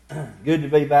Good to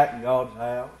be back in God's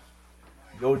house.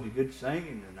 Enjoyed the good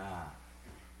singing tonight.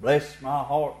 Bless my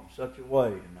heart in such a way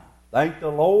tonight. Thank the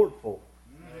Lord for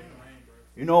it.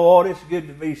 You know what? It's good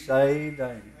to be saved.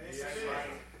 Ain't it? Yes.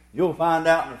 You'll find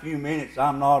out in a few minutes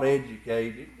I'm not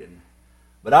educated,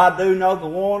 but I do know the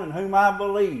one in whom I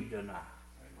believe tonight.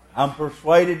 I'm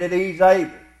persuaded that He's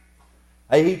able.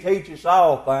 Hey, He teaches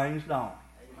all things, don't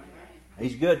He?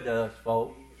 He's good to us,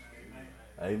 folks.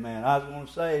 Amen. I was going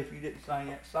to say, if you didn't sing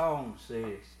that song,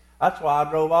 sis, that's why I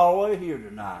drove all the way here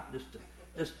tonight,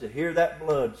 just to hear that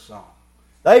blood song.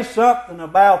 There's something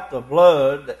about the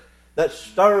blood that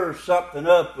stirs something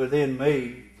up within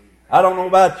me. I don't know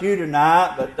about you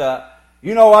tonight, but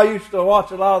you know, I used to watch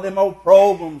a lot of them old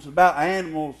programs about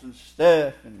animals and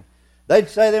stuff, and they'd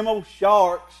say them old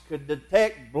sharks could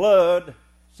detect blood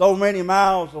so many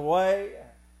miles away.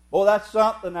 Boy, that's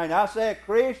something. And I say a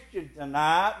Christian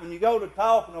tonight, when you go to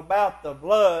talking about the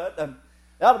blood,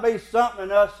 that'll be something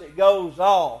in us that goes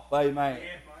off. Amen.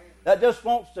 That just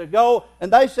wants to go.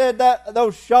 And they said that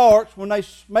those sharks, when they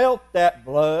smelt that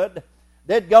blood,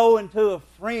 they'd go into a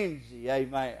frenzy.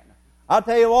 Amen. I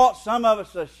tell you what, some of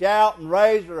us will shout and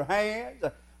raise our hands.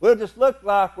 We'll just look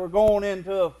like we're going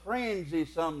into a frenzy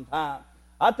sometime.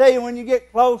 I tell you, when you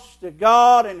get close to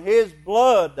God and His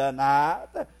blood tonight,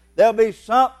 there'll be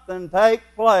something take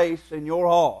place in your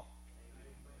heart.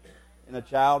 In a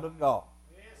child of God.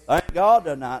 Thank God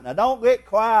tonight. Now don't get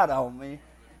quiet on me.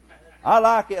 I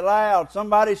like it loud.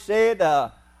 Somebody said,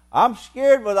 I'm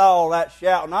scared with all that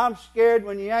shouting. I'm scared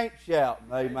when you ain't shouting.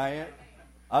 Amen.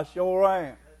 I sure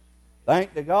am.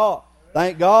 Thank to God.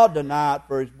 Thank God tonight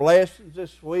for His blessings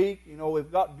this week. You know,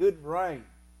 we've got good rain.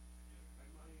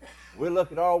 We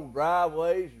look at our old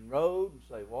driveways and roads and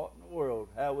say, what in the world?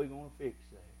 How are we going to fix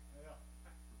that?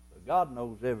 But God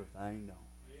knows everything, don't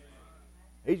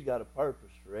He? He's got a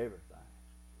purpose for everything.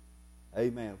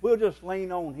 Amen. If we'll just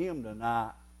lean on Him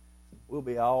tonight, we'll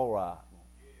be all right.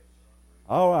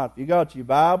 All right, if you got your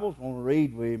Bibles, want to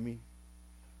read with me.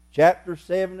 Chapter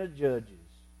 7 of Judges.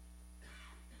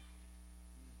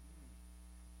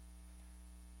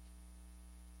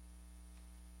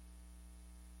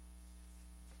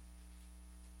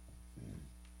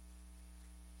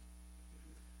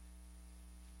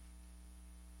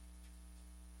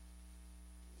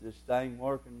 Is this thing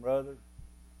working, brother?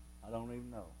 I don't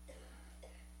even know.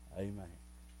 Amen.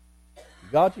 You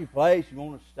got your place, you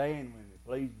want to stand with me,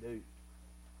 please do.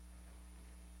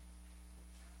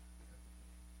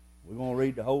 We're going to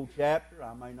read the whole chapter.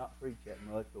 I may not preach that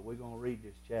much, but we're going to read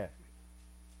this chapter.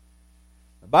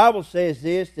 The Bible says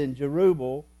this, then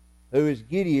Jerubbaal, who is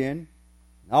Gideon,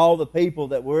 and all the people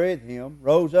that were with him,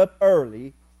 rose up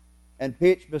early and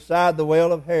pitched beside the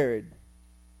well of Harod,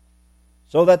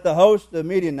 so that the host of the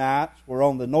Midianites were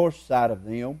on the north side of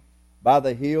them, by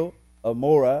the hill of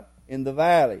Moreh in the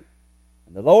valley.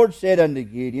 And the Lord said unto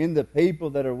Gideon, the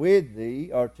people that are with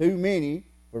thee are too many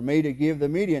for me to give the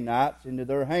Midianites into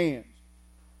their hands,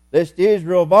 lest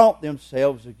Israel vaunt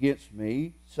themselves against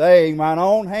me, saying, mine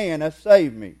own hand hath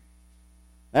saved me.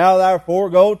 Now therefore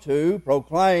go to,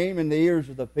 proclaim in the ears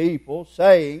of the people,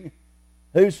 saying,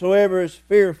 whosoever is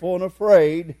fearful and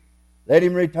afraid, let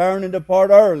him return and depart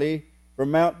early from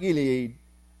Mount Gilead.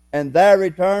 And there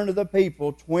returned to the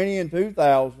people 20 and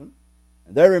 2,000,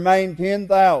 and there remained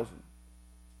 10,000.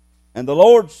 And the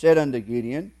Lord said unto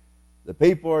Gideon, the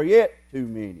people are yet too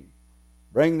many.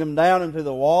 Bring them down into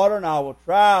the water, and I will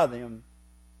try them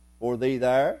for thee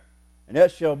there. And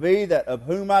it shall be that of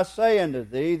whom I say unto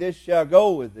thee, this shall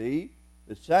go with thee,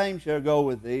 the same shall go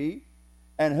with thee.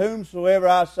 And whomsoever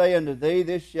I say unto thee,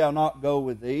 this shall not go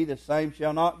with thee, the same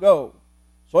shall not go.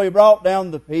 So he brought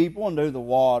down the people into the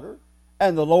water.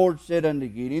 And the Lord said unto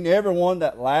Gideon, every one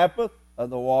that lappeth of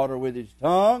the water with his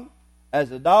tongue,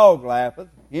 as a dog lappeth,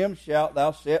 him shalt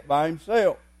thou set by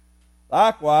himself.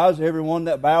 Likewise, every one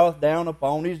that boweth down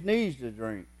upon his knees to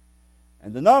drink.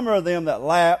 And the number of them that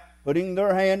lapped, putting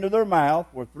their hand to their mouth,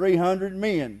 were 300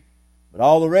 men. But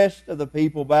all the rest of the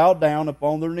people bowed down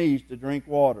upon their knees to drink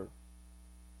water.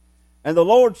 And the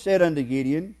Lord said unto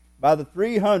Gideon, by the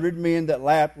 300 men that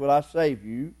lapped will I save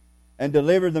you, and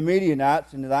deliver the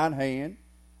Midianites into thine hand,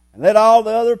 and let all the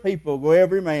other people go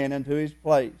every man into his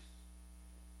place.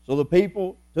 So the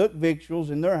people took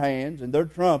victuals in their hands, and their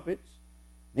trumpets,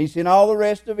 and he sent all the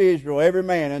rest of Israel, every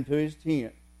man unto his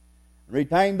tent, and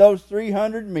retained those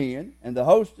 300 men, and the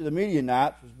host of the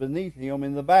Midianites was beneath him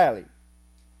in the valley.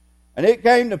 And it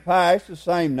came to pass the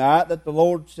same night that the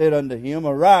Lord said unto him,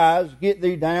 arise, get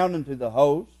thee down into the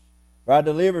host, for I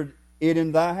delivered it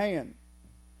in thy hand.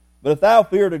 But if thou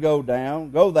fear to go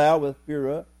down, go thou with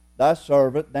Purah thy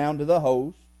servant down to the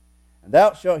host, and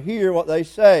thou shalt hear what they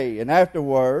say, and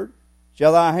afterward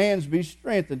shall thy hands be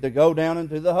strengthened to go down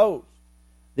into the host.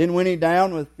 Then went he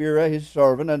down with Phurah his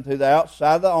servant unto the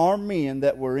outside of the armed men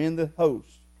that were in the host.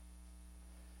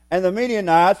 And the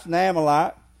Midianites and the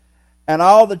Amalekites and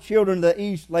all the children of the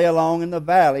east lay along in the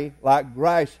valley like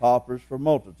grasshoppers for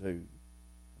multitude.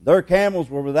 Their camels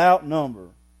were without number,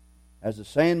 as the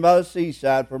sand by the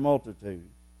seaside for multitude.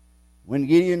 When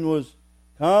Gideon was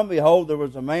come, behold, there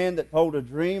was a man that told a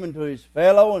dream unto his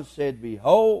fellow, and said,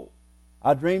 Behold,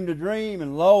 I dreamed a dream,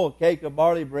 and lo, a cake of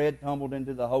barley bread tumbled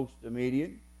into the host of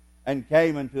Midian, and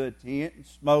came unto a tent, and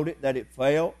smote it, that it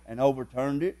fell, and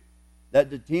overturned it,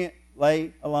 that the tent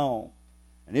lay alone.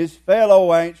 And his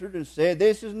fellow answered and said,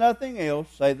 This is nothing else,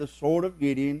 save the sword of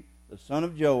Gideon, the son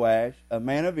of Joash, a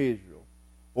man of Israel.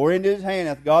 For into his hand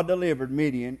hath God delivered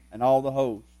Midian and all the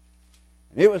host.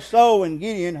 And it was so, when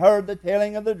Gideon heard the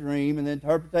telling of the dream and the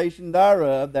interpretation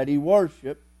thereof, that he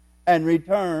worshipped and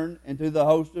returned into the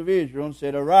host of Israel, and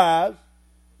said, Arise,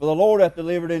 for the Lord hath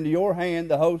delivered into your hand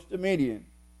the host of Midian.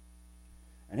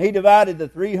 And he divided the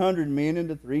 300 men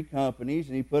into 3 companies,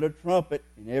 and he put a trumpet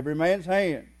in every man's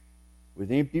hand,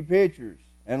 with empty pitchers,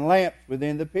 and lamps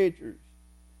within the pitchers.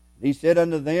 And he said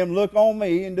unto them, Look on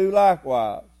me, and do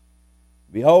likewise.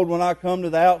 Behold, when I come to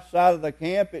the outside of the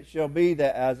camp, it shall be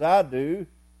that as I do,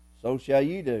 so shall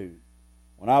ye do.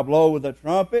 When I blow with the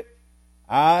trumpet,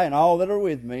 I and all that are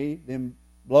with me, then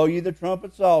blow ye the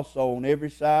trumpets also on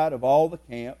every side of all the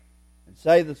camp, and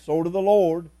say the sword of the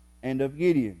Lord and of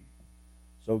Gideon.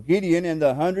 So Gideon and the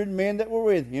 100 men that were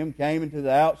with him came into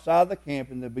the outside of the camp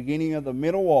in the beginning of the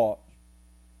middle watch.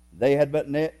 They had but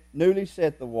newly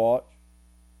set the watch,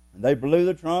 and they blew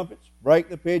the trumpets, brake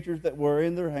the pitchers that were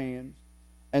in their hands,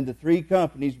 and the 3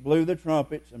 companies blew the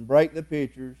trumpets and brake the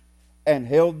pitchers, and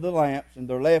held the lamps in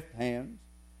their left hands,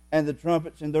 and the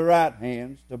trumpets in their right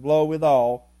hands, to blow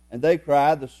withal. And they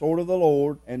cried, The sword of the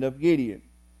Lord and of Gideon.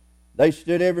 They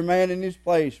stood every man in his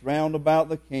place round about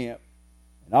the camp.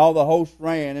 And all the host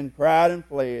ran and cried and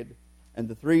fled, and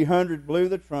the 300 blew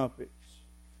the trumpets.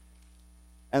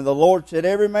 And the Lord set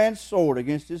every man's sword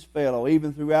against his fellow,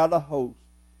 even throughout the host.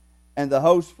 And the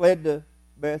host fled to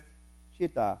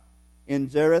Beth-shittah in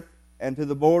Zereth, and to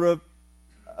the border of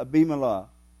Abimelech,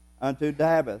 unto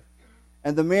Dabath.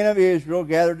 And the men of Israel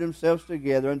gathered themselves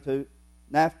together unto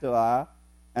Naphtali,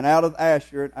 and out of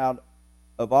Asher, and out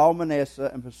of all Manasseh,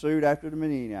 and pursued after the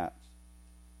Midianites.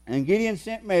 And Gideon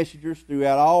sent messengers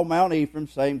throughout all Mount Ephraim,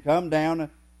 saying, Come down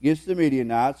against the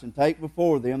Midianites, and take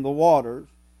before them the waters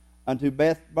unto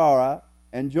Bethbara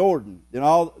and Jordan. Then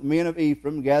all the men of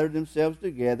Ephraim gathered themselves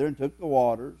together, and took the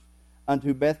waters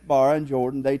unto Bethbara and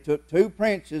Jordan. They took 2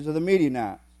 princes of the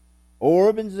Midianites,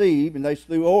 Oreb and Zeb, and they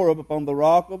slew Oreb upon the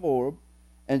rock of Oreb,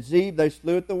 and Zeb they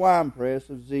slew at the winepress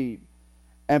of Zeb,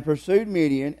 and pursued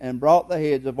Midian, and brought the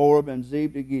heads of Oreb and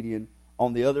Zeb to Gideon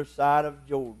on the other side of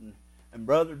Jordan. And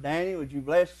Brother Danny, would you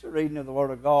bless the reading of the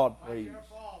Word of God, please?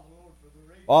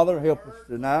 Father, help us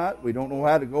tonight. We don't know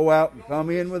how to go out and come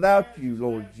in without you,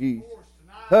 Lord Jesus.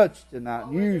 Touch tonight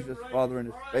and use us, Father, in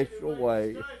a special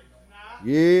way.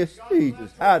 Yes,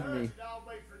 Jesus, hide me.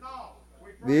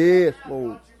 Yes,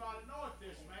 Lord.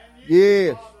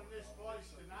 Yes.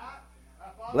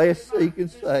 Bless, seek,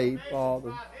 and save,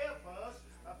 Father.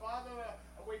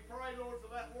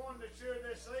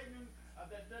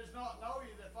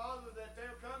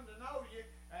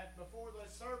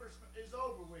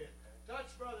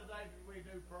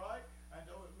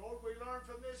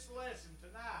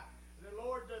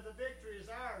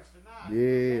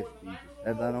 Yes, Jesus,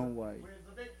 have thine own way.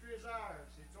 The victory is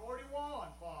ours. It's already won,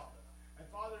 Father. And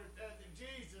Father,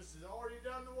 Jesus has already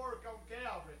done the work on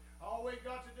Calvary. All we've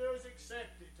got to do is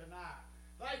accept it tonight.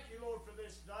 Thank you, Lord, for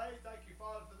this day. Thank you,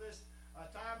 Father, for this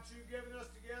time that you've given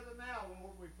us together now,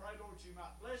 Lord. We pray, Lord, you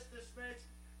might bless this message.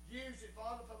 Use it,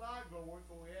 Father, for thy glory,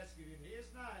 for we ask it in his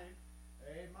name.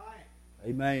 Amen.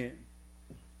 Amen.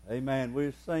 Amen. We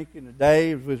was thinking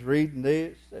today, as we was reading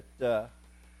this, that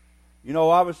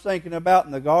I was thinking about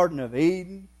in the Garden of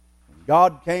Eden, when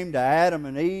God came to Adam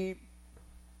and Eve.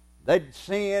 They'd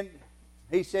sinned.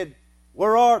 He said,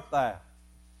 Where art thou?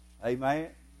 Amen.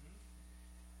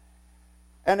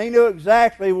 And he knew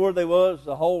exactly where they was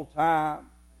the whole time,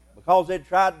 because they'd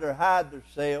tried to hide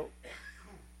themselves.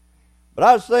 But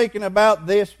I was thinking about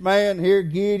this man here,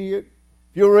 Gideon.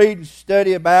 If you read and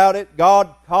study about it,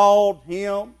 God called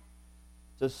him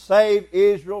to save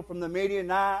Israel from the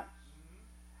Midianites.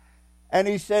 And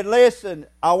he said, Listen,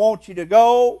 I want you to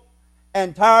go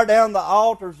and tear down the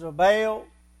altars of Baal.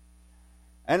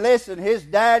 And listen, his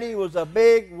daddy was a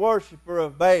big worshiper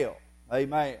of Baal.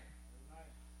 Amen.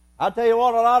 I tell you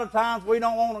what, a lot of times we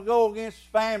don't want to go against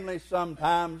family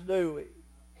sometimes, do we?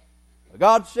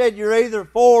 God said you're either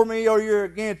for me or you're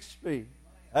against me.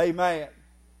 Amen.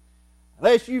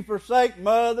 Unless you forsake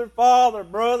mother, father,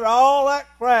 brother, all that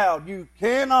crowd, you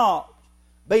cannot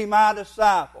be my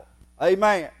disciple.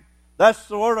 Amen. That's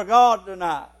the Word of God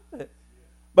tonight.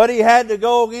 But he had to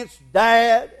go against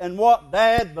Dad and what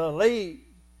Dad believed.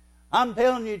 I'm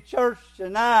telling you, church,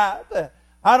 tonight,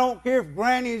 I don't care if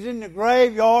Granny's in the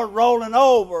graveyard rolling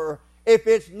over. If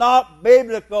it's not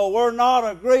biblical, we're not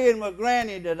agreeing with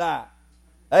Granny tonight.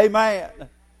 Amen.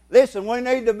 Listen, we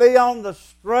need to be on the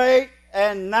straight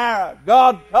and narrow.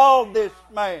 God called this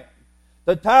man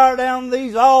to tear down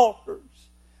these altars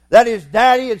that his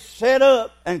daddy had set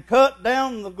up and cut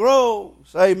down the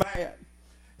groves. Amen.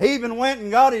 He even went and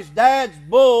got his dad's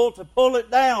bull to pull it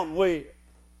down with.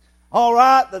 All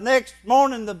right, the next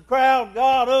morning the crowd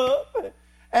got up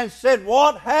and said,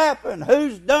 what happened?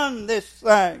 Who's done this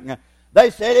thing? They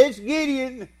said, it's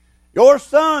Gideon, your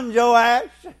son Joash.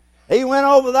 He went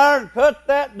over there and cut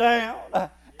that down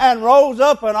and rose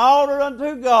up an altar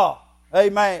unto God.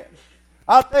 Amen.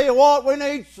 I'll tell you what, we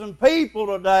need some people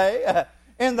today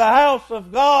in the house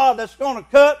of God that's going to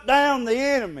cut down the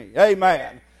enemy.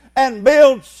 Amen. And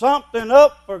build something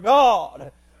up for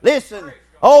God. Listen,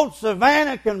 old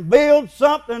Savannah can build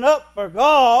something up for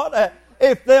God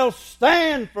if they'll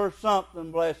stand for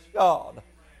something, bless God.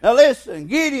 Now listen,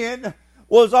 Gideon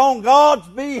was on God's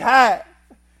behalf.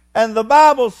 And the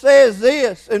Bible says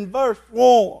this in verse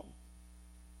 1.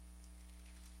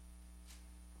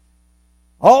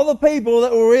 All the people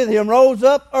that were with him rose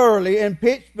up early and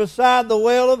pitched beside the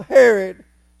well of Herod,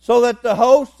 so that the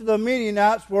host of the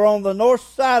Midianites were on the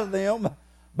north side of them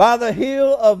by the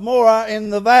hill of Moreh in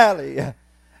the valley.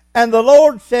 And the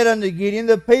Lord said unto Gideon,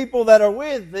 the people that are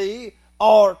with thee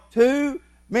are too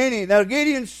many. Now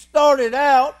Gideon started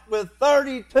out with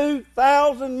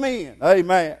 32,000 men.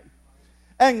 Amen.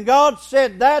 And God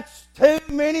said, that's too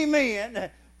many men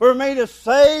for me to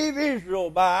save Israel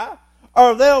by,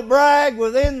 or they'll brag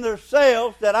within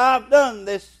themselves that I've done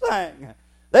this thing.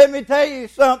 Let me tell you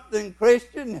something,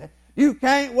 Christian. You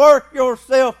can't work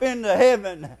yourself into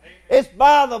heaven. It's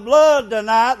by the blood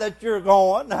tonight that you're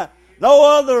going.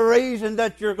 No other reason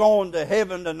that you're going to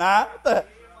heaven tonight.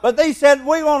 But they said,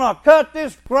 we're going to cut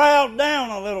this crowd down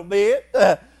a little bit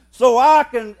so I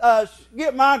can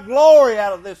get my glory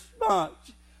out of this bunch.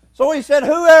 So he said,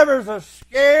 whoever's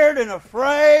scared and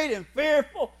afraid and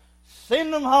fearful,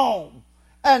 send them home.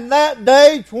 And that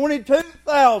day,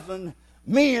 22,000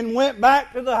 men went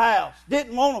back to the house.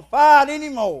 Didn't want to fight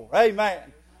anymore.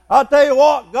 Amen. I'll tell you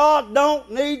what, God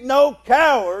don't need no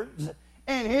cowards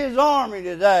in His army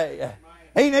today.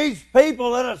 He needs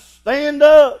people that'll stand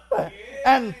up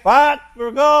and fight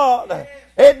for God.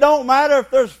 It don't matter if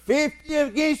there's 50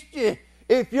 against you.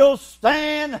 If you'll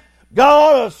stand,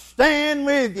 God will stand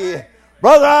with you.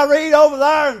 Brother, I read over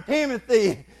there in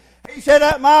Timothy. He said,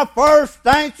 at my first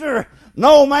answer,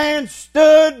 no man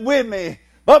stood with me.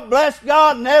 But bless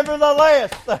God,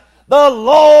 nevertheless, the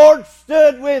Lord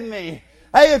stood with me.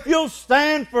 Hey, if you'll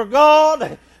stand for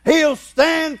God, He'll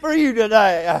stand for you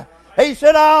today. He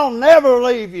said, I'll never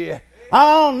leave you.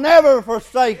 I'll never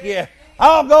forsake you.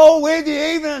 I'll go with you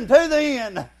even to the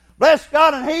end. Bless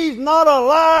God, and He's not a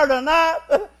liar tonight.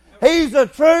 He's the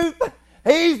truth.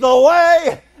 He's the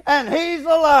way. And He's the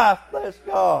life. Bless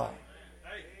God.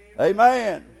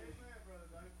 Amen.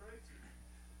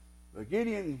 But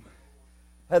Gideon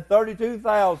had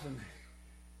 32,000.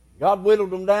 God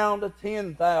whittled them down to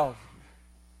 10,000.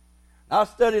 I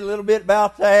studied a little bit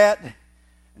about that,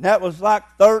 and that was like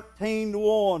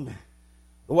 13-1.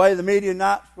 The way the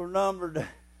Midianites were numbered,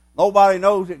 nobody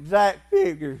knows exact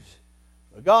figures.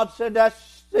 But God said that's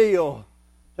still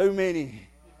too many.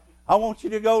 I want you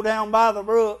to go down by the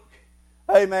brook.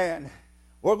 Amen.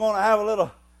 We're going to have a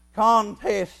little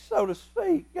contest, so to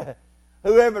speak.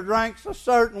 Whoever drinks a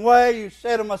certain way, you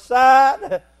set them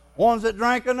aside. Ones that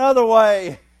drink another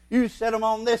way, you set them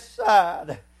on this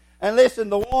side. And listen,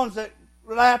 the ones that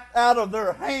lapped out of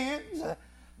their hands,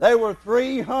 they were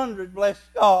 300, bless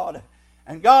God.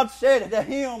 And God said to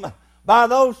him, by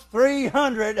those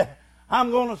 300, I'm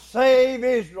going to save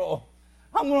Israel.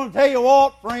 I'm going to tell you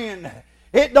what, friend,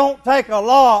 it don't take a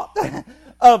lot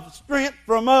of strength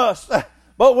from us,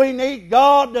 but we need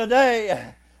God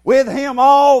today. With Him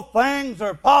all things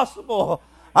are possible.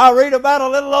 I read about a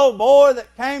little old boy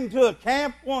that came to a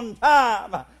camp one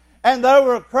time, and there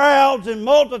were crowds and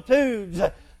multitudes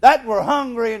that were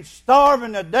hungry and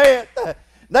starving to death.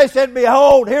 They said,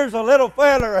 behold, here's a little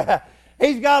feller.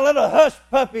 He's got a little hush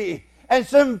puppy and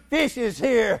some fishes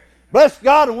here. Bless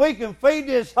God, and we can feed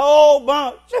this whole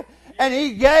bunch. And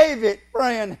he gave it,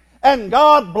 friend. And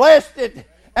God blessed it.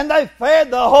 And they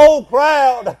fed the whole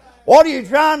crowd. What are you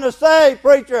trying to say,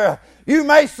 preacher? You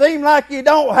may seem like you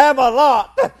don't have a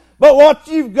lot, but what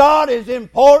you've got is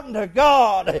important to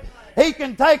God. He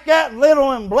can take that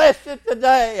little and bless it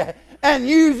today and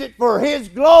use it for His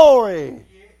glory.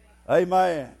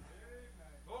 Amen.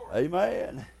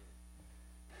 Amen.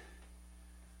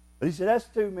 But he said, that's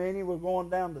too many. We're going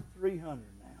down to 300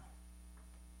 now.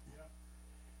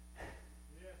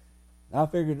 And I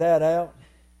figured that out.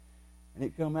 And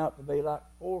it come out to be like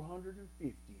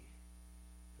 450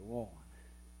 to 1.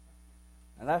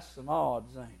 And that's some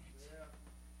odds, ain't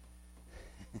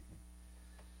it?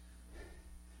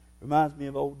 Reminds me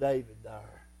of old David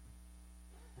there.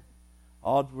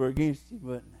 Odds were against him,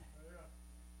 wasn't they?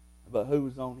 But who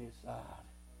was on his side?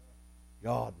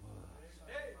 God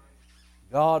was.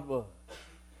 God was.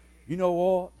 You know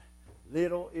what?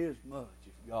 Little is much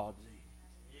if God's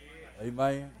in it.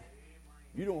 Amen.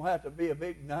 You don't have to be a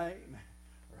big name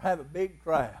or have a big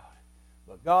crowd.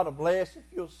 But God will bless if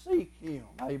you'll seek Him.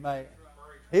 Amen.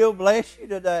 He'll bless you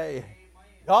today.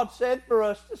 God said for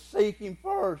us to seek Him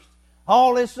first.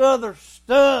 All this other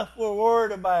stuff we're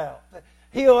worried about,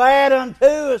 He'll add unto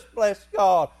us, bless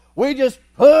God. We just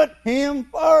put Him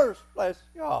first, bless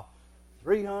God.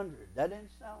 300, that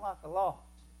didn't sound like a lot.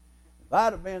 If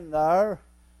I'd have been there,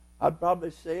 I'd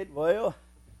probably said, well,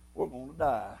 we're going to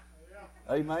die.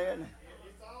 Amen.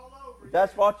 If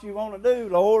that's what you want to do,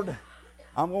 Lord,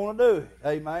 I'm going to do it.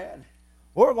 Amen.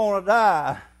 We're going to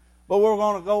die, but we're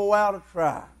going to go out a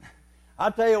trying. I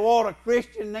tell you what, a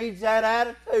Christian needs that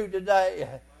attitude today.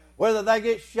 Whether they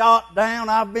get shot down,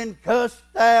 I've been cussed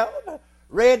out,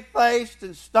 red-faced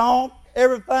and stomped,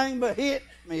 everything but hit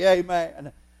me.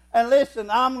 Amen. And listen,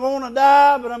 I'm going to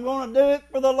die, but I'm going to do it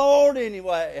for the Lord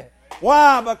anyway.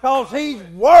 Why? Because He's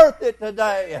worth it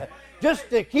today.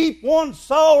 Just to keep one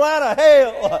soul out of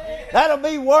hell, that'll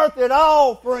be worth it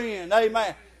all, friend.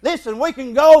 Amen. Listen, we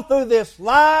can go through this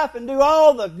life and do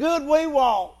all the good we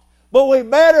want, but we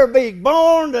better be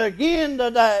born again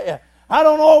today. I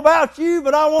don't know about you,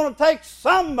 but I want to take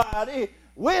somebody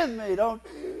with me, don't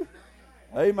you?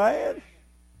 Amen.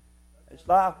 This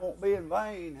life won't be in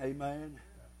vain. Amen.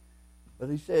 But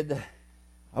he said,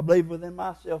 I believe within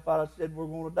myself, I said, we're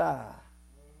going to die.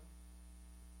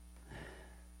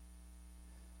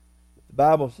 The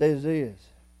Bible says this.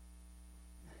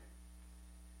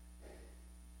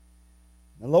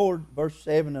 The Lord, verse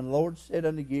 7, and the Lord said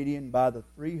unto Gideon, by the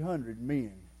 300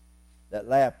 men that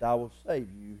lapped I will save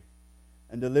you,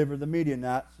 and deliver the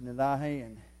Midianites into thy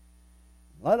hand.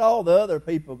 Let all the other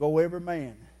people go every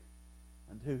man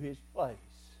unto his place.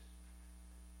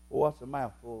 Boy, that's a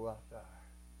mouthful right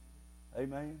there.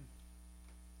 Amen.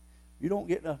 You don't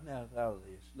get nothing out of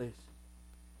this. Listen,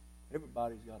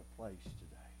 everybody's got a place today.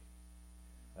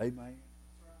 Amen.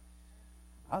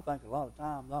 I think a lot of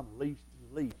times I'm the least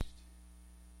of the least.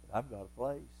 But I've got a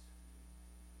place.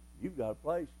 You've got a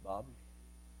place, Bobby.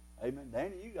 Amen.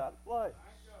 Danny, you got a place.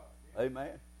 Amen.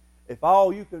 If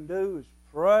all you can do is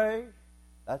pray,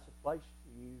 that's a place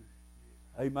for you.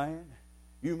 Amen.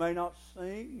 You may not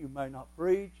sing, you may not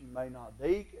preach, you may not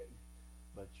deacon,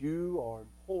 but you are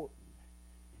important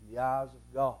in the eyes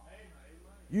of God.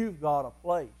 You've got a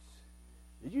place.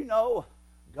 Did you know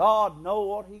God know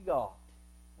what He got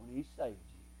when He saved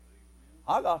you?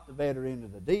 I got the better end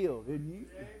of the deal, didn't you?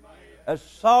 As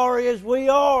sorry as we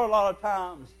are a lot of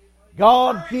times,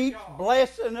 God keeps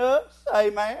blessing us.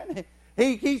 Amen.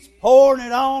 He keeps pouring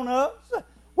it on us.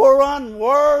 We're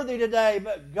unworthy today,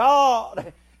 but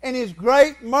God, in His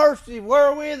great mercy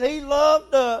wherewith He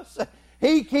loved us,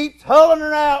 He keeps hulling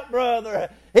it out, brother.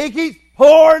 He keeps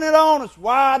pouring it on us.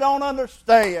 Why, I don't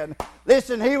understand.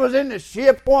 Listen, he was in the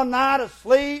ship one night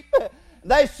asleep.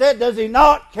 They said, does He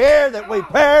not care that we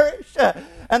perish?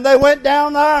 And they went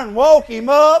down there and woke him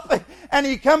up. And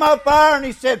he come up there and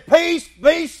he said, peace,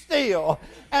 be still.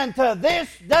 And to this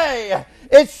day,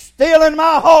 it's still in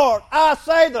my heart. I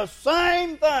say the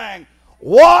same thing.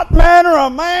 What manner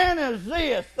of man is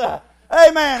this?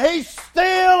 Amen. He's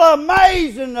still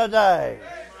amazing today.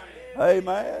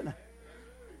 Amen.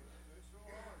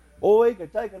 Boy, he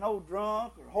could take an old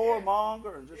drunk or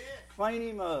whoremonger and just clean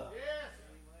him up.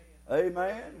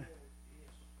 Amen.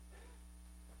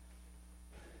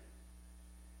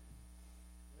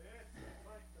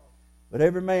 But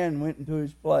every man went into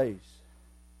his place.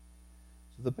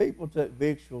 So the people took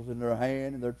victuals in their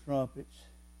hand and their trumpets.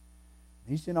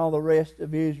 He sent all the rest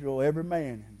of Israel, every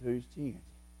man, into his tent,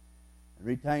 and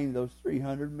retained those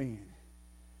 300 men.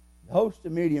 The host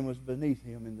of Midian was beneath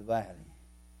him in the valley.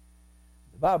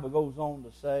 The Bible goes on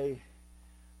to say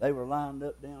they were lined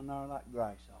up down there like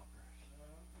grasshoppers.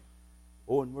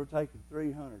 Oh, and we're taking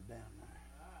 300 down there.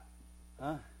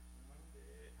 Huh?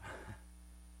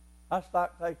 I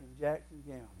stopped taking Jackson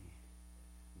County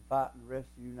and fighting the rest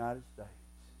of the United States.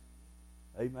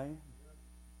 Amen?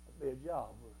 That'd be a job,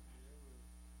 wouldn't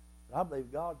it? But I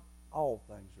believe God, all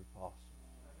things are possible.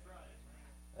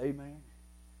 Amen.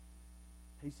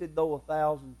 He said, though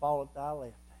 1,000 fall at thy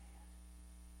left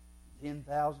hand,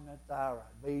 10,000 at thy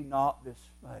right, be not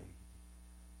dismayed.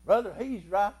 Brother, He's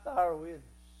right there with us.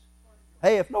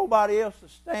 Hey, if nobody else will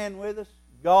stand with us,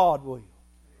 God will.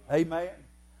 Amen.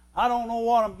 I don't know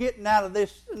what I'm getting out of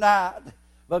this tonight,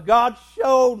 but God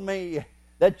showed me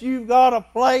that you've got a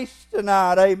place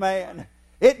tonight. Amen.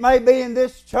 It may be in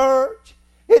this church.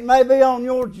 It may be on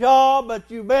your job, but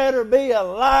you better be a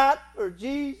light for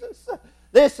Jesus.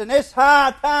 Listen, it's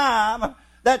high time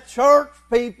that church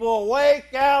people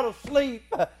wake out of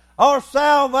sleep. Our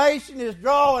salvation is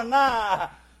drawing nigh.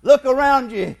 Look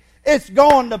around you. It's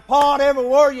going to pot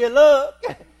everywhere you look.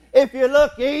 If you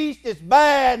look east, it's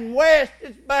bad, and west,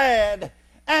 it's bad,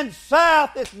 and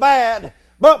south, it's bad.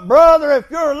 But brother, if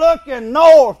you're looking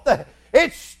north,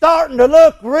 it's starting to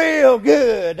look real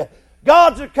good.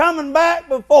 God's are coming back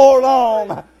before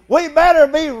long. We better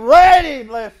be ready,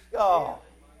 bless God.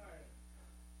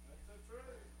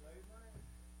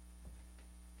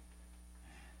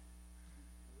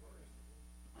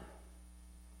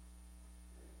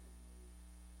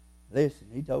 Listen,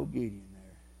 He told Gideon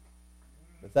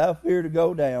there, if thou fear to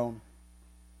go down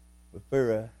with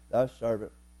Pharaoh, thy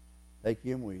servant, take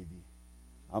him with thee.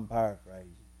 I'm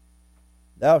paraphrasing.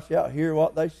 Thou shalt hear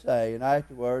what they say, and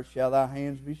afterwards shall thy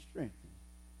hands be strengthened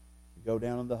to go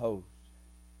down to the host.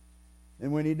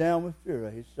 Then went he down with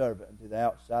Pharaoh his servant unto the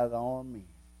outside of the armed men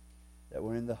that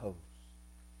were in the host.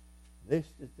 This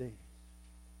is this.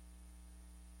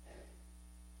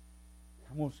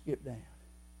 I'm going to skip down.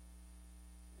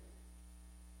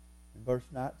 In verse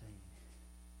 19.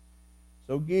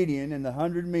 So Gideon and the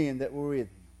 100 men that were with him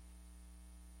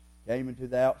came into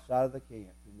the outside of the camp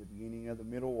in the beginning of the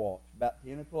middle watch, about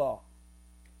 10 o'clock.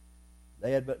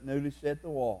 They had but newly set the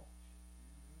watch.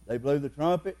 They blew the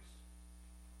trumpets,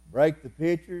 brake the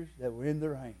pitchers that were in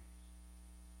their hands.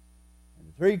 And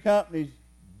the 3 companies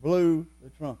blew the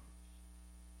trumpets.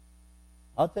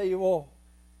 I'll tell you what,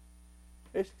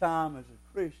 it's time as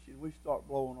a Christian we start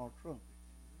blowing our trumpets.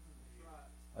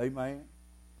 Amen.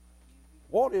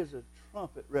 What does a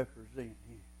trumpet represent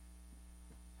here?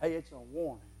 Hey, it's a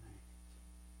warning.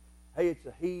 Hey, it's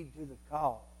a heed to the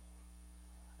call.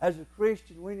 As a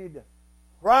Christian, we need to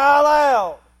cry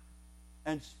loud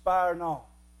and spare not.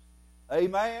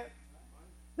 Amen.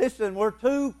 Listen, we're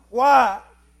too quiet.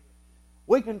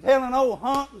 We can tell an old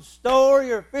hunting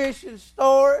story or fishing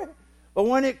story, but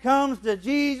when it comes to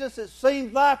Jesus, it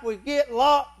seems like we get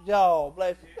lockjaw.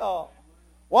 Bless God.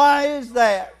 Why is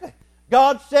that?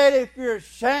 God said, if you're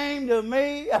ashamed of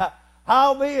me,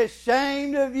 I'll be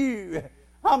ashamed of you.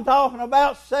 I'm talking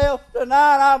about self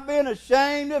tonight. I've been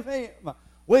ashamed of Him.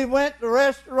 We went to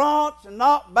restaurants and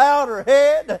not bowed our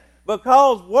head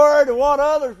because worried of what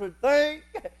others would think.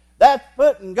 That's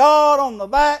putting God on the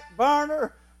back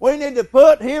burner. We need to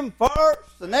put Him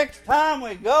first. The next time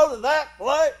we go to that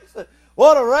place,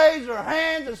 we'll to raise our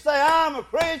hands and say, I'm a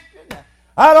Christian.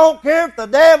 I don't care if the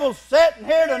devil's sitting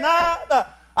here tonight.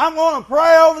 I'm going to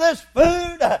pray over this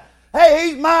food. Hey,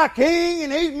 He's my King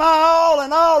and He's my all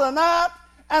in all tonight.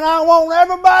 And I want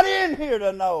everybody in here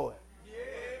to know it.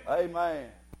 Yeah. Amen.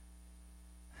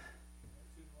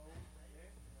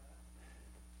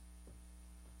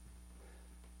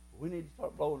 We need to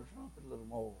start blowing the trumpet a little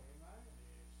more.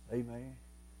 Amen.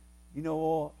 You know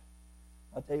what?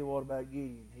 I'll tell you what about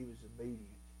Gideon. He was obedient.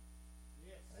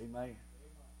 Yes. Amen.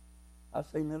 I've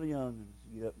seen little young'uns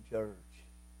get up in church,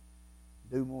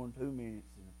 do more than 2 minutes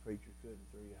than a preacher could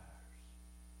in 3 hours.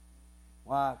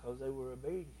 Why? Because they were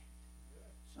obedient.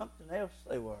 Something else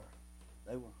they were.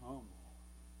 They were humble.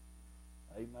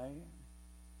 Amen.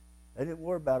 They didn't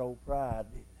worry about old pride,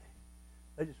 did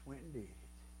they? They just went and did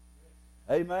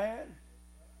it. Amen.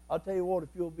 I'll tell you what, if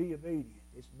you'll be obedient,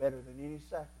 it's better than any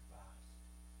sacrifice.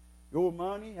 Your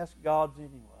money, that's God's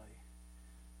anyway.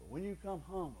 But when you come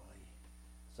humbly,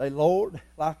 say, Lord,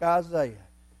 like Isaiah,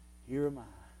 here am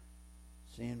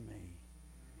I. Send me.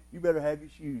 You better have your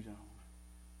shoes on.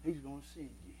 He's going to send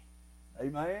you.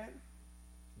 Amen.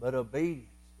 But obedience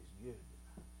is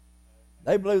good.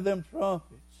 They blew them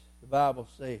trumpets, the Bible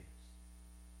says,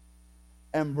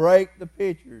 and brake the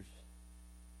pitchers,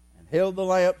 and held the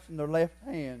lamps in their left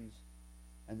hands,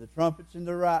 and the trumpets in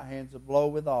their right hands to blow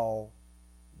withal.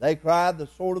 They cried the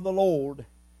sword of the Lord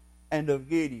and of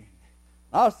Gideon.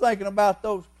 I was thinking about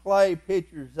those clay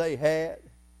pitchers they had.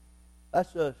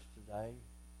 That's us today.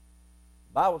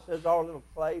 The Bible says our little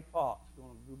clay pot's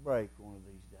going to break one of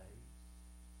these days.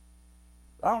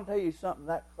 But I want to tell you something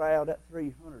that crowd, that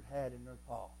 300 had in their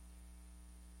pot.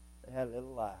 They had a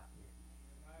little light,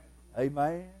 didn't they?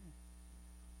 Amen.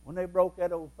 When they broke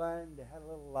that old thing, they had a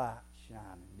little light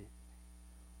shining, didn't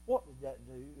they? What did that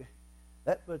do?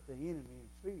 That put the enemy in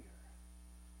fear.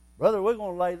 Brother, we're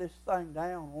going to lay this thing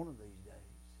down one of these days.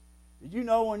 Did you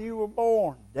know when you were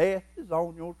born, death is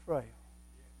on your trail?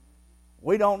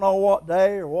 We don't know what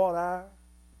day or what hour,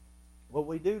 but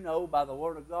we do know by the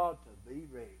Word of God to be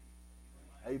ready.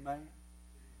 Amen.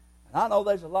 And I know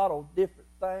there's a lot of different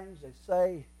things they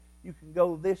say you can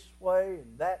go this way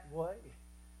and that way,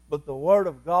 but the Word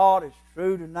of God is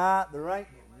true tonight. There ain't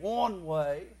one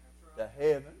way to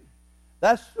heaven.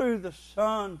 That's through the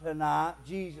Son tonight,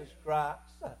 Jesus Christ,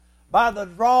 by the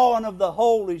drawing of the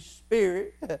Holy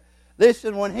Spirit.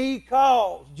 Listen, when He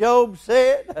calls, Job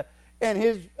said in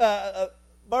his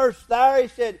verse there, he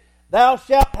said, "Thou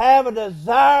shalt have a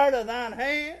desire to thine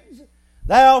hands,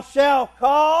 thou shalt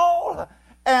call,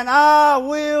 and I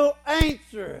will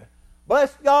answer."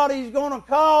 Bless God, He's going to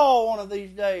call one of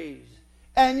these days,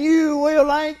 and you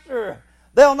will answer.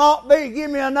 There'll not be, "Give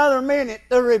me another minute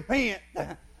to repent,"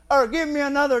 or "Give me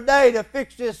another day to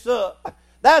fix this up."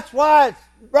 That's why it's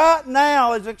right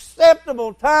now is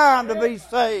acceptable time to be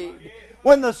saved.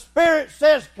 When the Spirit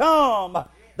says come,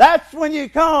 that's when you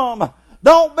come.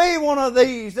 Don't be one of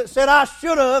these that said, "I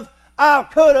should have, I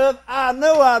could have, I knew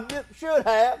I should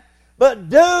have." But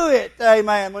do it,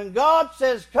 amen. When God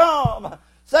says come,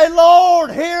 say,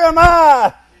 "Lord, here am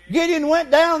I." Gideon went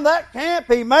down that camp.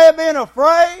 He may have been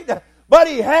afraid, but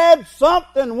he had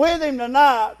something with him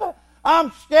tonight.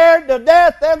 I'm scared to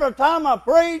death every time I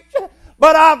preach,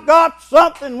 but I've got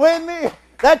something with me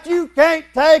that you can't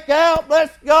take out. Bless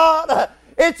God.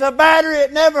 It's a battery.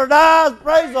 It never dies.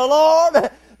 Praise the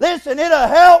Lord. Listen, it'll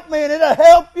help me and it'll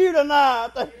help you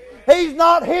tonight. He's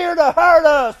not here to hurt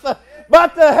us,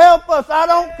 but to help us. I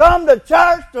don't come to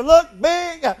church to look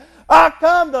big. I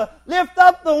come to lift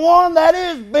up the one that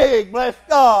is big, bless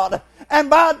God. And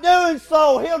by doing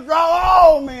so, He'll draw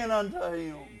all men unto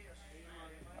Him.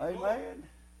 Amen.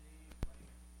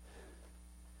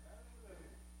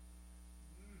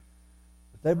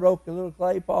 But they broke the little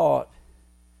clay pot.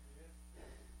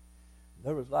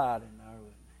 There was light in there,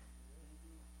 wasn't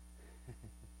there?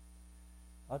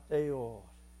 I'll tell you what.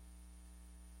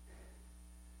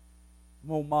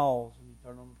 Some old malls, when you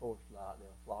turn on the porch light,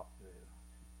 they'll flock to it.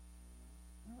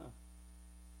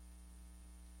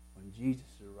 When Jesus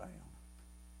is around,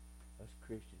 us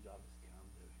Christians ought to come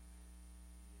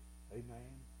to Him.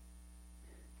 Amen.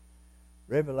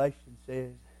 Revelation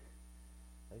says,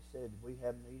 they said, "We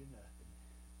have need of nothing."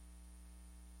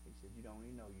 He said, "You don't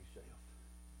even know yourself.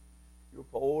 You're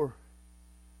poor,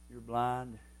 you're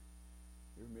blind,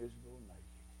 you're miserable and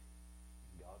naked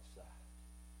in God's sight."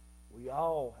 We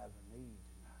all have a need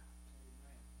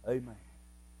tonight. Amen.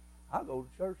 I go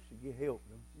to church to get help,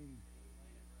 don't you?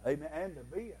 Amen. And to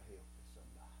be a help to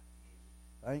somebody.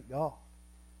 Thank God.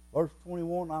 Verse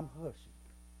 21, I'm hushing.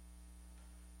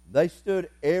 They stood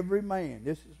every man.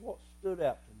 This is what stood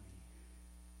out to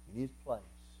me. In his place.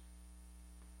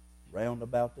 Round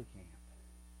about the camp.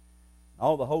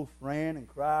 All the host ran and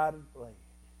cried and fled.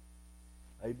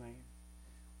 Amen.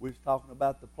 We was talking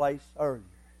about the place earlier.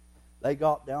 They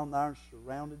got down there and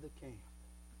surrounded the camp.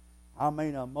 I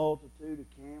mean, a multitude of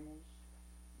camels,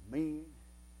 men,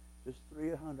 just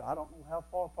 300. I don't know how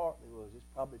far apart they was. It's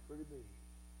probably pretty big.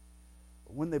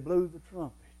 But when they blew the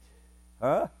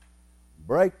trumpet,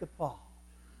 break the pot,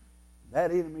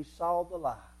 that enemy saw the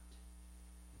light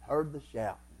and heard the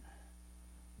shouting.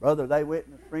 Brother, they went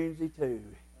in a frenzy too.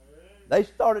 They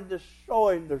started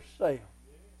destroying themselves.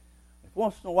 If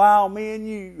once in a while me and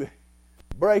you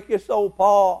break this old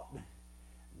pot,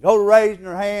 go to raising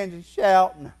our hands and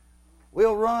shouting,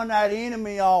 we'll run that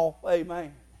enemy off,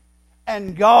 amen.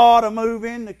 And God will move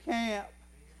in the camp.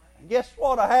 And guess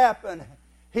what will happen?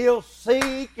 He'll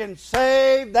seek and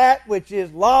save that which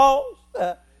is lost.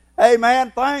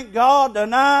 Amen. Thank God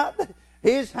tonight.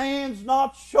 His hand's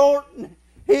not shortened.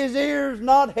 His ear's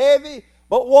not heavy.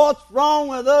 But what's wrong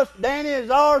with us, Danny, is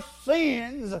our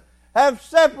sins have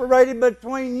separated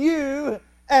between you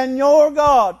and your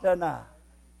God tonight.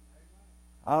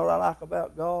 All I like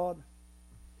about God,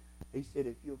 He said,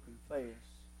 if you'll confess,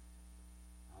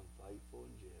 I'm faithful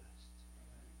and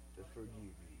just to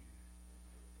forgive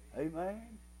you.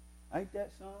 Amen. Ain't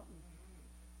that something?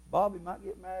 Bobby might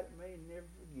get mad at me and never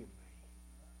forgive me.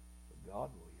 But God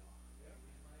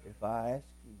will. If I ask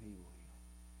Him, He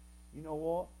will. You know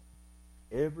what?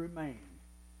 Every man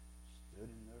stood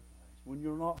in their place. When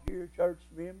you're not here, church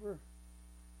member,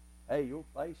 hey, your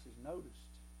face is noticed.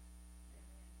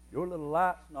 Your little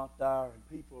light's not there, and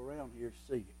people around here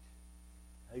see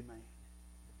it. Amen.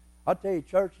 I tell you,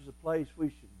 church is a place we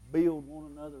should build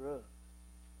one another up,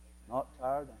 not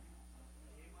tear down.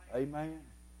 Amen.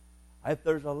 If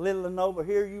there's a little one over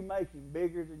here, you make him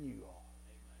bigger than you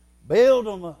are. Build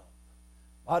them up.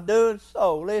 By doing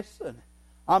so, listen,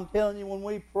 I'm telling you, when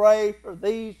we pray for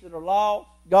these that are lost,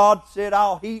 God said,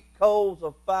 I'll heap coals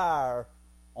of fire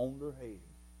on their head.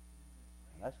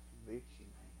 That's conviction,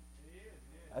 man.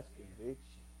 That's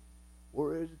conviction.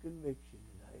 Where is the conviction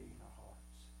today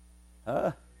in our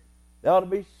hearts? There ought to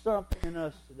be something in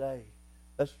us today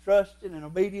that's trusting and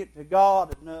obedient to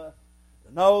God enough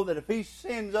to know that if He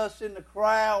sends us in the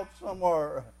crowd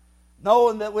somewhere,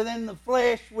 knowing that within the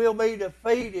flesh we'll be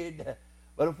defeated,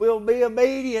 but if we'll be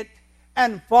obedient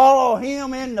and follow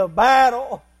Him into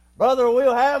battle, brother,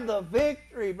 we'll have the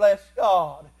victory, bless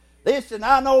God. Listen,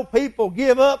 I know people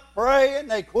give up praying,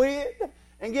 they quit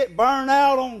and get burned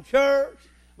out on church.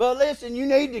 But listen, you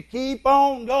need to keep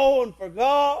on going for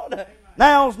God.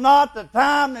 Now's not the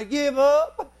time to give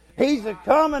up. He's a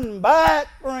coming back,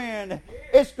 friend.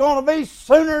 It's going to be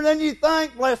sooner than you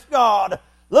think, bless God.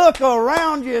 Look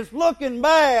around you, it's looking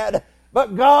bad.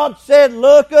 But God said,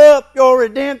 look up, your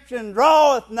redemption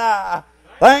draweth nigh.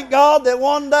 Thank God that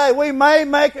one day we may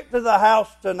make it to the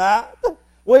house tonight.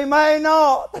 We may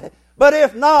not. But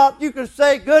if not, you can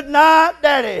say, good night,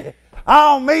 Daddy.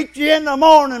 I'll meet you in the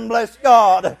morning, bless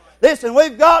God. Listen,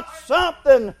 we've got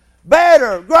something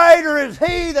better. Greater is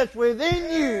He that's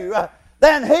within you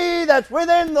than he that's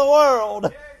within the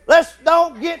world. Let's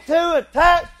don't get too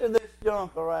attached to this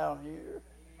junk around here.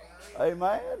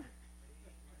 Amen.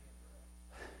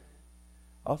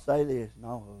 I'll say this,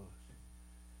 no.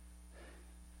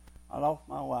 I lost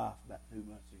my wife about 2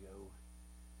 months ago.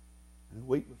 And a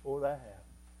week before that happened,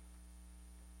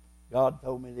 God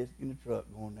told me this in the truck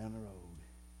going down the road.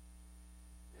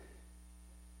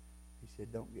 He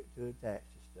said, don't get too attached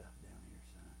to stuff down here,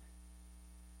 son.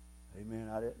 Amen.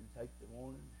 I didn't take the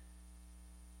warning.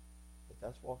 But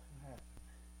that's what can happen.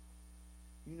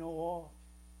 You know what?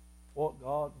 What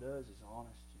God does is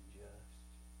honest and just.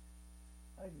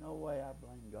 There's no way I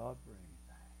blame God for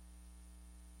anything.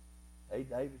 Hey,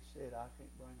 David said, I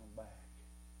can't bring them back.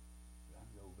 But I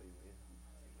can go be with them.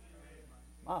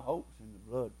 My hope's in the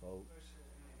blood, folks.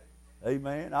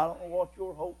 Amen. I don't know what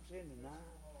your hope's in tonight.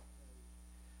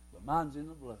 But mine's in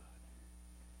the blood.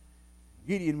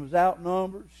 Gideon was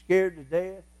outnumbered, scared to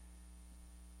death.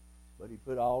 But he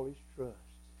put all his trust,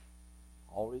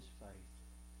 all his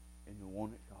faith in the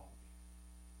one that called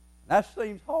him. And that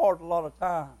seems hard a lot of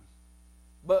times.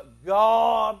 But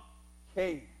God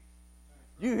can.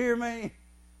 You hear me?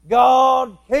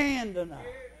 God can tonight.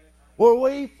 Where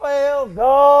we fail,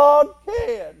 God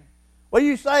can. Well,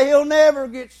 you say he'll never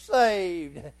get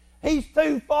saved. He's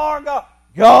too far gone.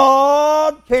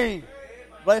 God can.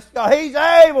 Bless God. He's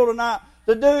able tonight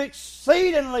to do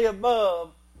exceedingly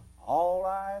above all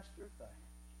I ask or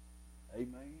think.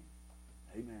 Amen.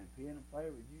 Amen. Pen and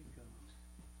paper, would you come?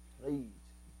 Please.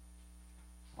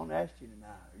 I want to ask you tonight,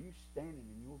 are you standing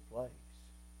in your place?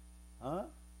 Huh?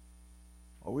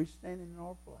 Are we standing in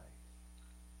our place?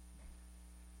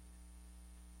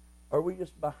 Or are we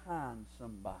just behind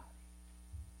somebody?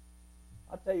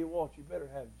 I tell you what, you better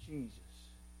have Jesus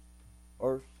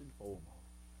first and foremost.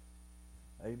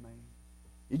 Amen.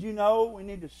 Did you know we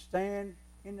need to stand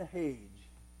in the hedge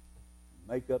and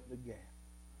make up the gap?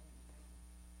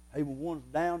 Hey, when one's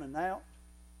down and out,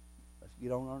 let's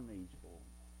get on our knees for them.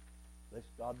 Bless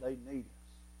God, they need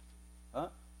us. Huh?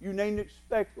 You needn't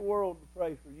expect the world to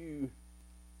pray for you,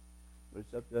 but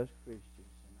it's up to us Christians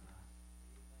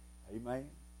tonight. Amen.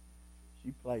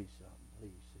 She plays something,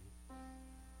 please. See.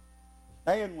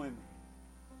 Stand with me.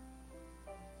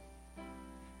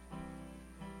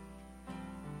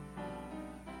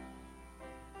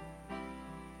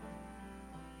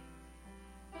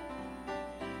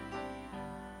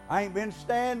 I ain't been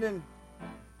standing.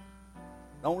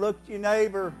 Don't look at your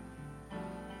neighbor.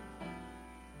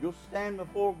 You'll stand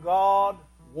before God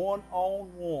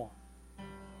one-on-one.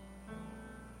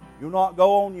 You'll not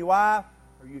go on your wife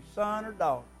or your son or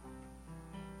daughter.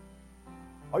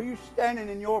 Are you standing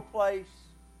in your place?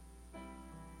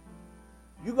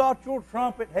 You got your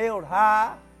trumpet held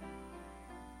high?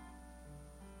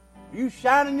 You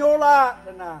shining your light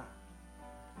tonight?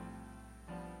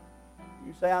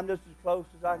 You say, I'm just as close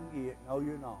as I can get. No,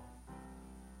 you're not.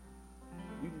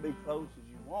 You can be close as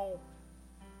you want,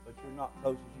 but you're not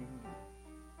close as you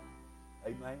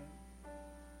can get. Amen.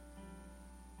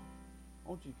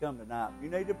 Won't you come tonight? If you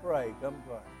need to pray, come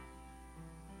pray.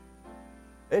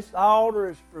 This altar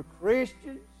is for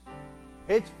Christians,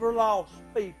 It's for lost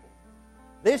people.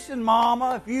 Listen,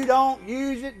 Mama, if you don't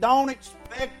use it, don't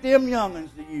expect them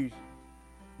young'uns to use it.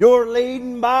 You're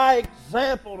leading by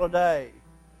example today.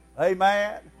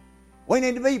 Amen. We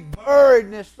need to be buried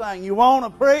in this thing. You want a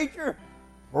preacher?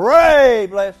 Pray,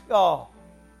 bless God.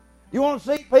 You want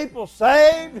to see people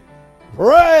saved?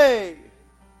 Pray.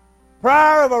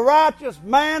 Prayer of a righteous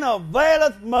man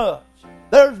availeth much.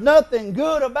 There's nothing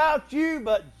good about you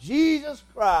but Jesus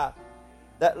Christ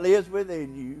that lives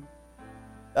within you.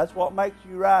 That's what makes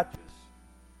you righteous.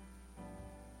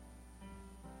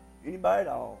 Anybody at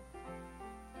all?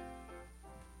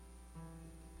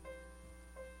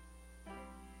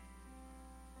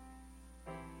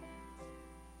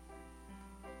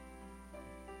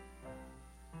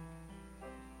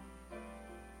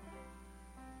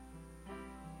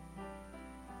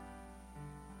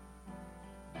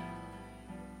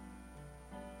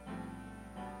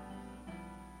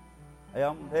 Hey,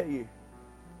 I'm going to tell you,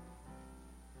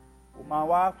 when my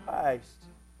wife passed,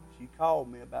 she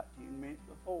called me about 10 minutes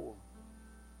before.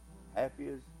 Happy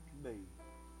as can be.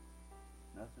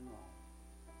 Nothing wrong.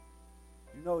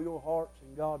 You know your heart's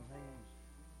in God's hands.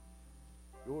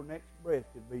 Your next breath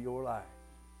could be your last.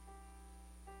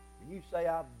 Can you say,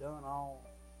 I've done all?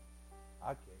 I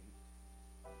can't.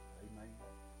 Amen.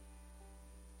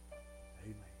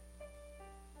 Amen.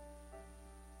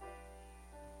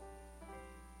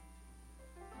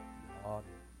 God is.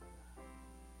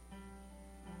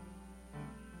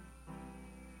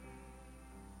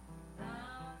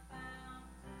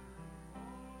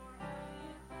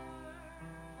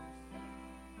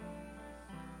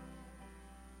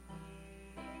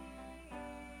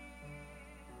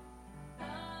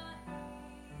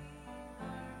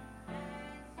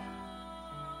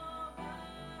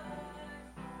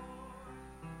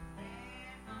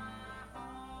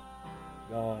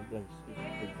 God bless these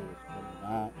people this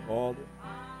tonight, Father.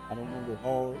 I don't know their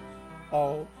hearts,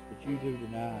 thoughts, but you do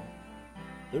tonight.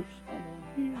 There's someone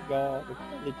here, God,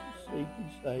 that you seek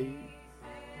and save.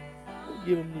 Lord,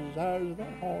 give them the desires of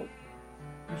their heart.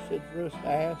 You said for us to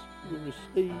ask, we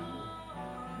receive,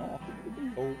 knock, it will be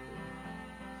open.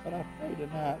 But I pray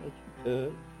tonight that you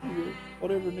touch, heal,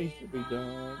 whatever needs to be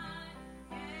done.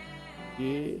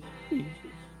 Yes,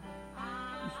 Jesus.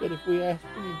 You said if we ask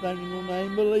anything in your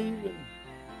name, believe it.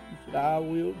 You said, I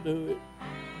will do it.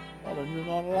 Father, you're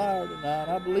not a liar tonight.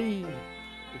 I believe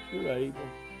that you're able.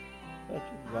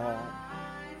 Touching God.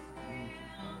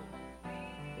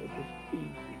 Help us,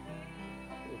 Jesus.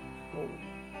 Help us, Lord.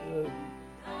 I love you.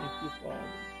 Thank you, Father.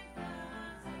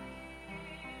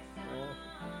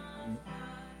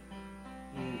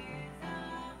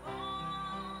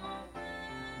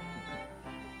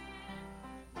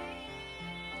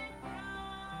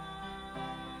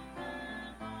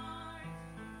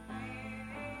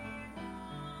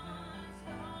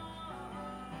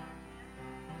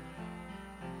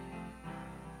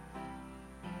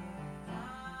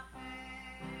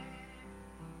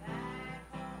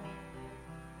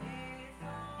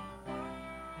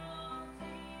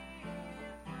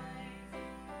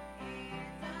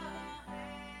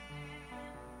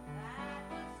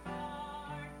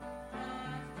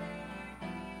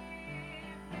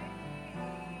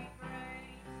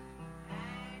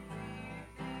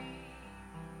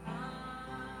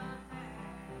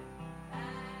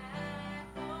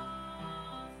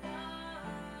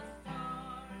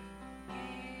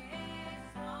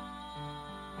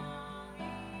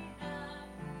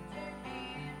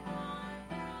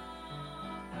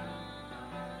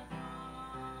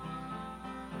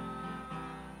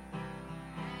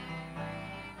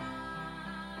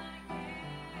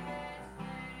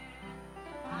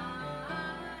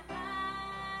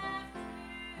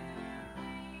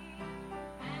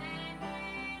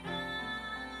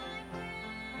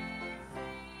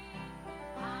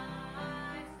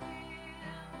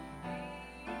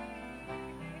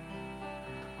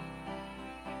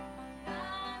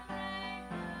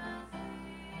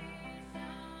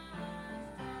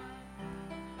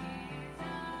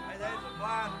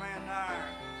 Blind man there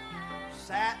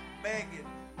sat begging.